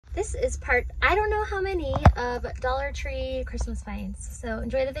This is part, I don't know how many, of Dollar Tree Christmas finds. So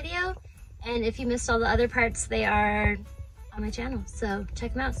enjoy the video. And if you missed all the other parts, they are on my channel. So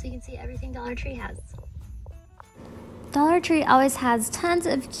check them out so you can see everything Dollar Tree has. Dollar Tree always has tons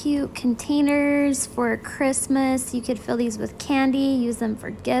of cute containers for Christmas. You could fill these with candy, use them for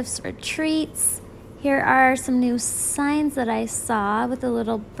gifts or treats. Here are some new signs that I saw with a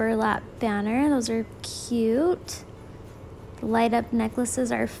little burlap banner. Those are cute. The light up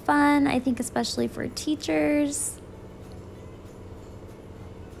necklaces are fun, I think especially for teachers.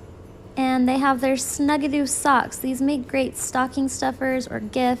 And they have their Snuggadoo socks. These make great stocking stuffers or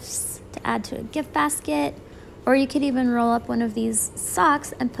gifts to add to a gift basket. Or you could even roll up one of these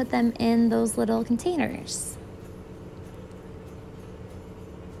socks and put them in those little containers.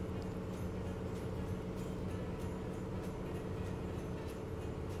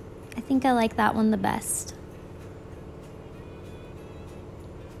 I think I like that one the best.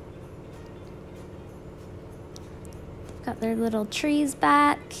 Got their little trees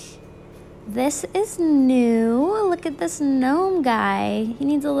back. This is new. Look at this gnome guy. He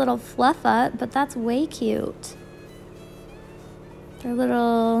needs a little fluff up, but that's way cute. Their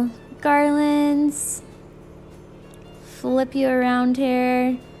little garlands. Flip you around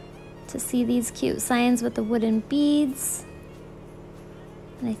here to see these cute signs with the wooden beads.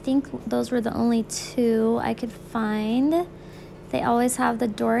 And I think those were the only two I could find. They always have the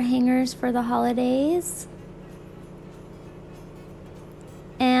door hangers for the holidays.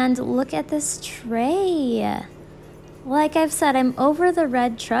 And look at this tray. Like I've said, I'm over the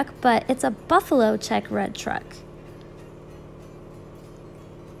red truck, but it's a buffalo check red truck.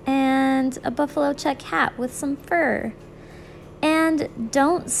 And a buffalo check hat with some fur. And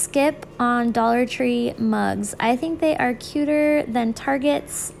don't skip on Dollar Tree mugs. I think they are cuter than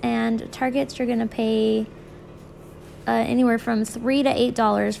Target's, and Target's you're gonna pay anywhere from $3 to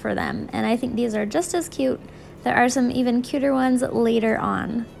 $8 for them. And I think these are just as cute. There are some even cuter ones later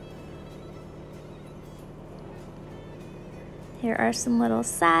on. Here are some little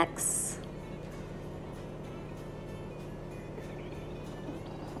sacks.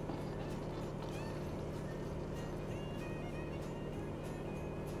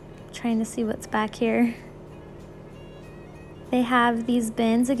 Trying to see what's back here. They have these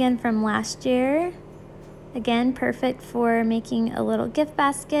bins again from last year. Again, perfect for making a little gift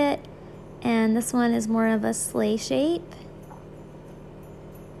basket. And this one is more of a sleigh shape.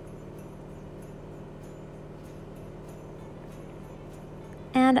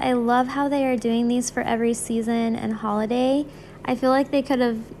 And I love how they are doing these for every season and holiday. I feel like they could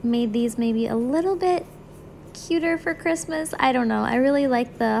have made these maybe a little bit cuter for Christmas. I don't know. I really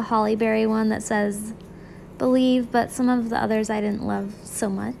like the holly berry one that says believe, but some of the others I didn't love so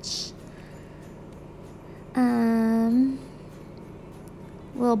much.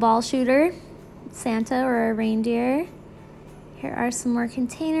 Little ball shooter, Santa or a reindeer. Here are some more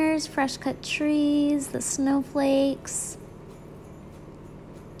containers, fresh cut trees, the snowflakes.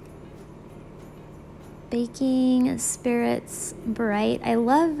 Baking spirits bright. I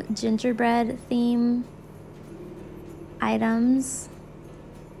love gingerbread theme items.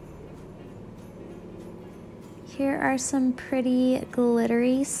 Here are some pretty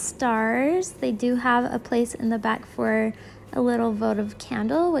glittery stars. They do have a place in the back for a little votive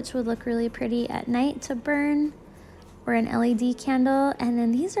candle, which would look really pretty at night to burn, or an LED candle. And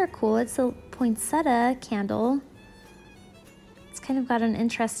then these are cool. It's a poinsettia candle. It's kind of got an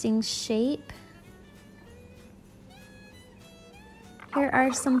interesting shape. Here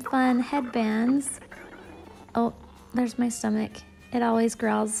are some fun headbands. Oh, there's my stomach. It always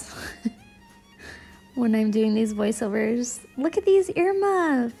growls when I'm doing these voiceovers. Look at these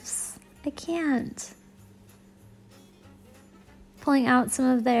earmuffs. I can't. Pulling out some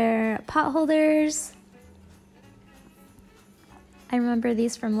of their pot holders. I remember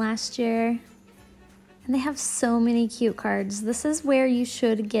these from last year. And they have so many cute cards. This is where you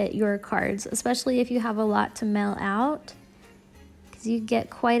should get your cards, especially if you have a lot to mail out. Because you get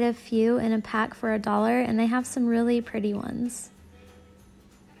quite a few in a pack for $1, and they have some really pretty ones.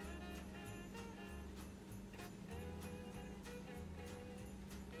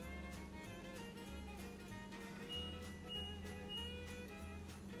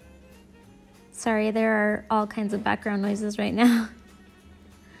 Sorry, there are all kinds of background noises right now.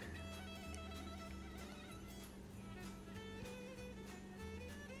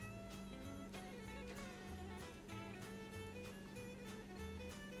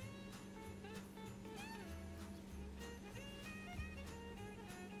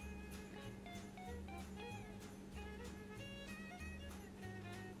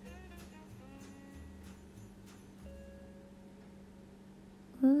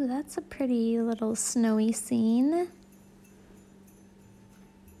 Ooh, that's a pretty little snowy scene.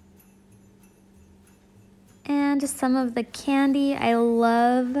 And some of the candy. I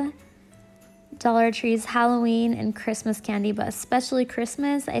love Dollar Tree's Halloween and Christmas candy, but especially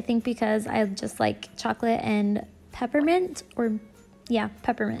Christmas, I think, because I just like chocolate and peppermint, or yeah,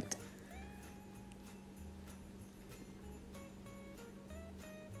 peppermint.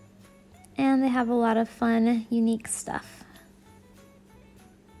 And they have a lot of fun, unique stuff.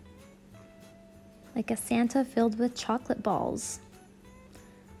 Like a Santa filled with chocolate balls.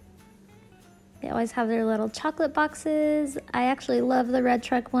 They always have their little chocolate boxes. I actually love the red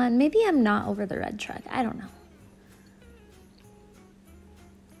truck one. Maybe I'm not over the red truck. I don't know.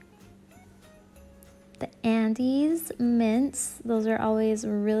 The Andes mints. Those are always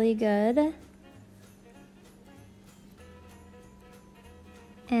really good.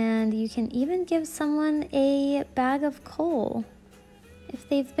 And you can even give someone a bag of coal if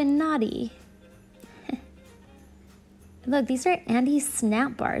they've been naughty. Look, these are Andes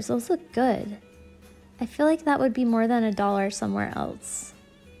Snap Bars. Those look good. I feel like that would be more than $1 somewhere else.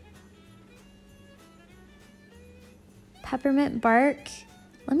 Peppermint bark.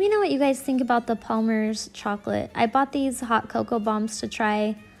 Let me know what you guys think about the Palmer's chocolate. I bought these hot cocoa bombs to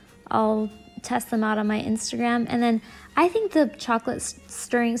try. I'll test them out on my Instagram. And then I think the chocolate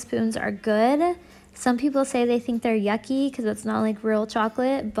stirring spoons are good. Some people say they think they're yucky because it's not like real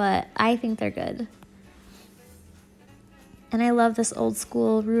chocolate, but I think they're good. And I love this old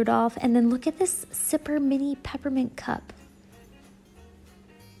school Rudolph. And then look at this Sipper mini peppermint cup.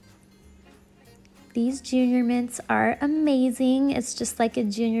 These Junior Mints are amazing. It's just like a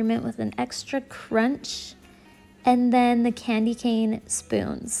Junior Mint with an extra crunch. And then the candy cane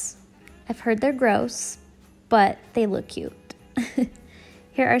spoons. I've heard they're gross, but they look cute.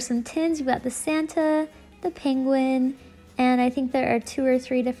 Here are some tins. You've got the Santa, the penguin, and I think there are 2 or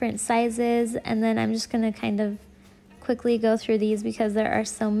 3 different sizes. And then I'm just gonna kind of quickly go through these because there are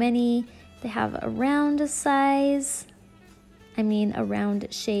so many. They have a round size, a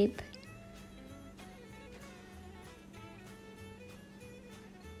round shape.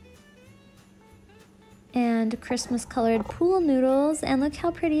 And Christmas colored pool noodles, and look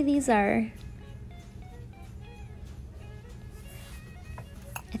how pretty these are.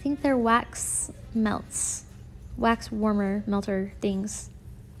 I think they're wax melts, wax warmer melter things.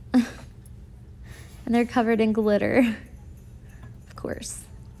 And they're covered in glitter, of course.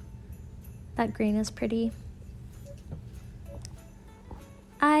 That green is pretty.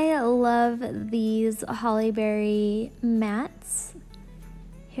 I love these Holly Berry mats.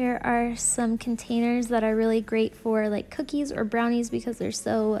 Here are some containers that are really great for like cookies or brownies because they're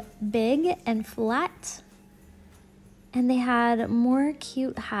so big and flat. And they had more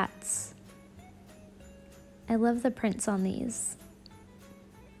cute hats. I love the prints on these.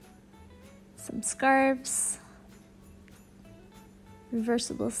 Some scarves,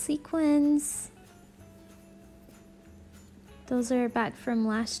 reversible sequins. Those are back from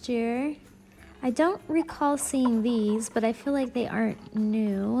last year. I don't recall seeing these, but I feel like they aren't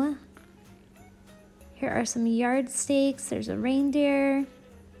new. Here are some yard stakes. There's a reindeer,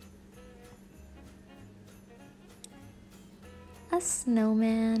 a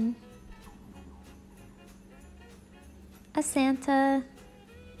snowman, a Santa,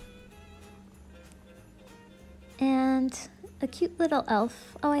 and a cute little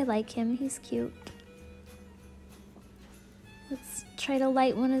elf. Oh, I like him. He's cute. Let's try to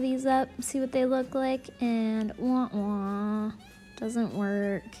light one of these up, see what they look like, and wah-wah, doesn't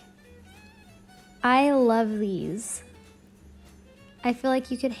work. I love these. I feel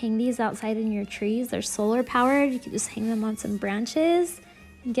like you could hang these outside in your trees. They're solar powered. You could just hang them on some branches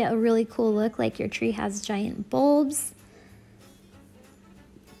and get a really cool look, like your tree has giant bulbs.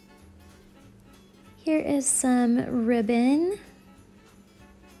 Here is some ribbon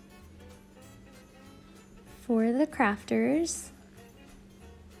for the crafters,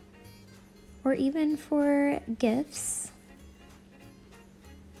 or even for gifts.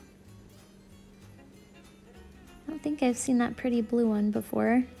 I don't think I've seen that pretty blue one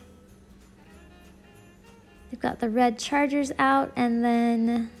before. They've got the red Chargers out, and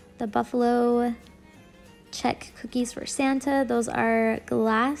then the buffalo check cookies for Santa. Those are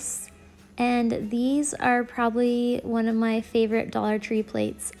glass, and these are probably one of my favorite Dollar Tree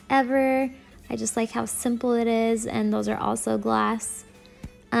plates ever. I just like how simple it is, and those are also glass.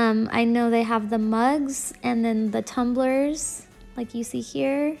 I know they have the mugs and then the tumblers like you see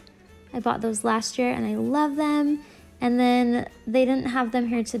here. I bought those last year and I love them. And then they didn't have them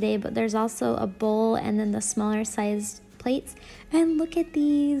here today, but there's also a bowl and then the smaller sized plates. And look at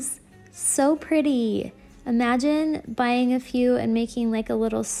these, so pretty. Imagine buying a few and making like a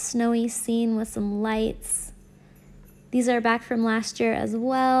little snowy scene with some lights. These are back from last year as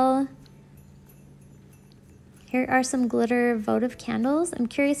well. Here are some glitter votive candles. I'm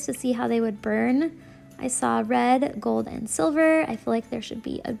curious to see how they would burn. I saw red, gold, and silver. I feel like there should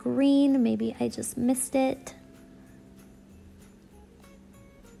be a green. Maybe I just missed it.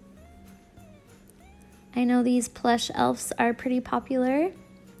 I know these plush elves are pretty popular.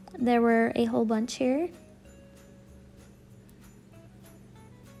 There were a whole bunch here.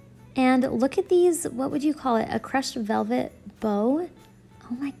 And look at these, what would you call it? A crushed velvet bow.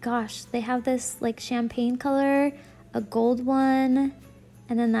 Oh my gosh, they have this like champagne color, a gold one,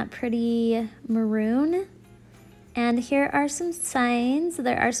 and then that pretty maroon. And here are some signs.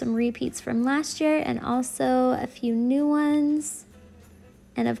 There are some repeats from last year and also a few new ones.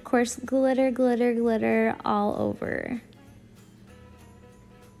 And of course, glitter, glitter, glitter all over.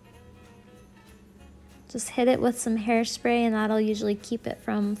 Just hit it with some hairspray and that'll usually keep it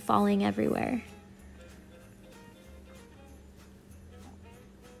from falling everywhere.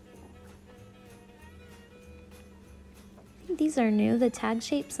 I think these are new, the tag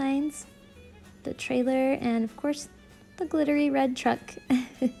shape signs, the trailer, and of course the glittery red truck.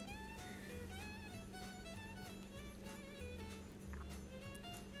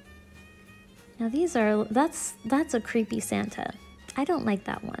 Now these are, that's a creepy Santa. I don't like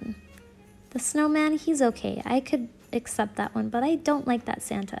that one. The snowman, he's okay. I could accept that one, but I don't like that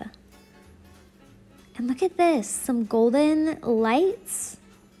Santa. And look at this, some golden lights,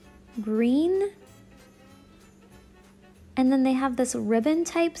 green. And then they have this ribbon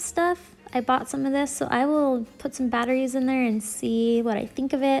type stuff. I bought some of this, so I will put some batteries in there and see what I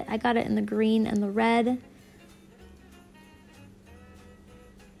think of it. I got it in the green and the red.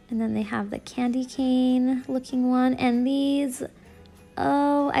 And then they have the candy cane looking one. And these,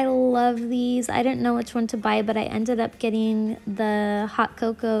 oh, I love these. I didn't know which one to buy, but I ended up getting the hot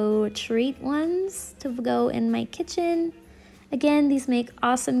cocoa treat ones to go in my kitchen. Again, these make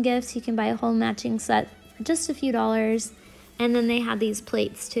awesome gifts. You can buy a whole matching set for just a few dollars. And then they had these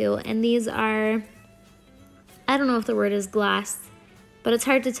plates too. And these are, I don't know if the word is glass, but it's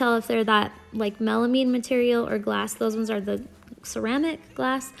hard to tell if they're that like melamine material or glass. Those ones are the ceramic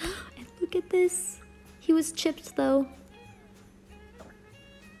glass. And look at this. He was chipped though.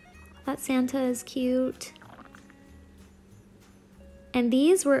 That Santa is cute. And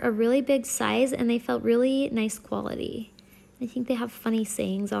these were a really big size and they felt really nice quality. I think they have funny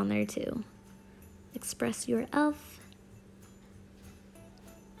sayings on there too. Express your elf.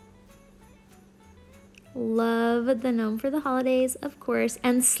 Love the gnome for the holidays, of course.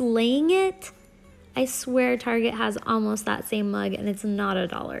 And slaying it, I swear Target has almost that same mug and it's not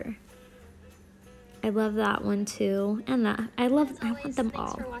 $1. I love that one too. And that, I want them all.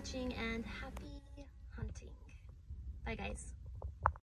 Thanks for watching and happy hunting. Bye guys.